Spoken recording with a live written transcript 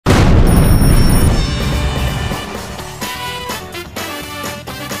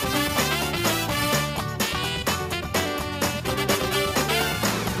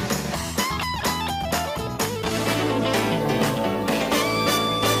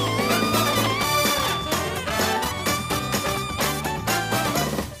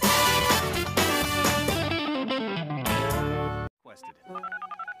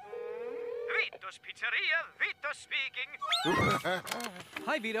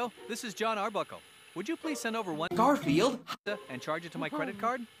Hi, Vito. This is John Arbuckle. Would you please send over one Garfield? and charge it to my credit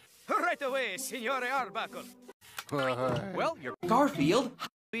card? Right away, Signore Arbuckle. Well, you're Garfield?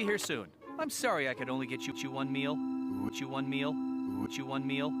 be here soon. I'm sorry I could only get you one meal. You one meal. You one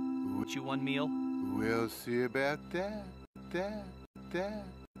meal. You one meal. We'll see about that.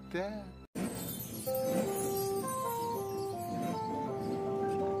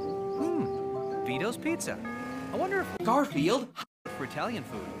 Vito's Pizza. I wonder if Garfield? for Italian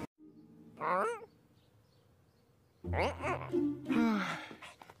food.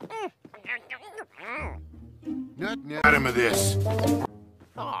 Not now. Bottom of this.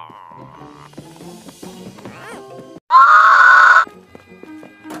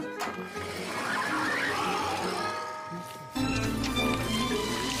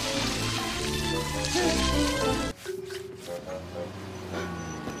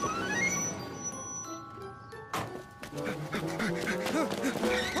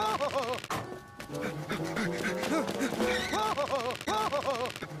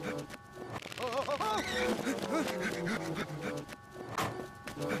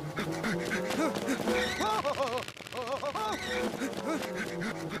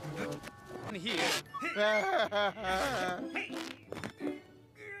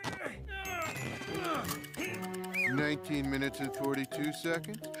 19 minutes and 42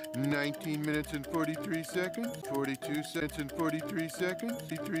 seconds. 19 minutes and 43 seconds. 42 cents and 43 seconds.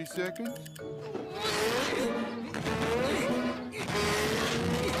 43 seconds.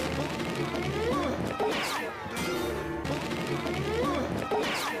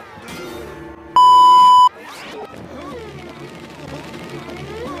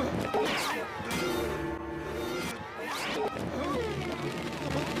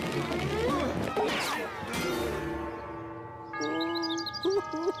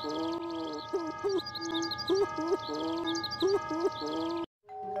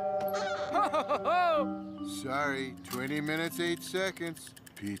 Sorry, 20 minutes, 8 seconds.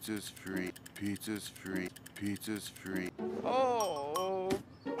 Pizza's free. Pizza's free. Pizza's free. Oh.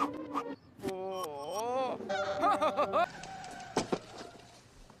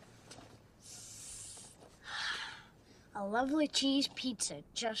 A lovely cheese pizza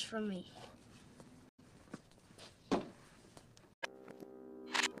just for me.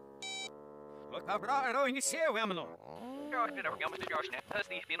 Look how bra er initieramno.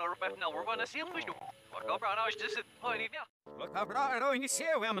 Look how bra er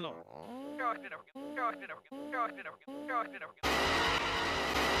initieramno.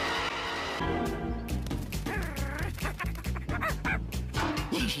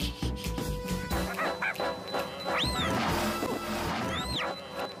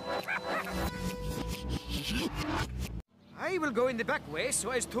 I will go in the back way so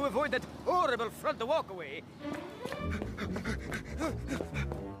as to avoid that horrible front walkway.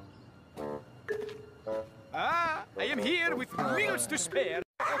 I am here with minutes to spare.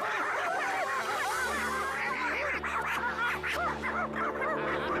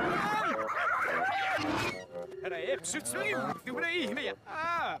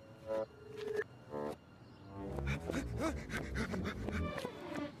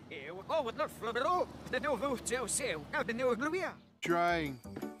 Trying.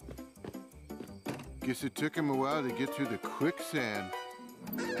 Guess it took him a while to get through the quicksand.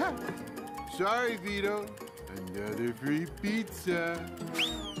 Ha! Sorry, Vito. Another free pizza.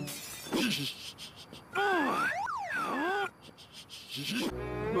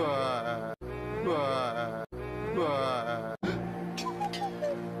 Bye. Bye. Bye.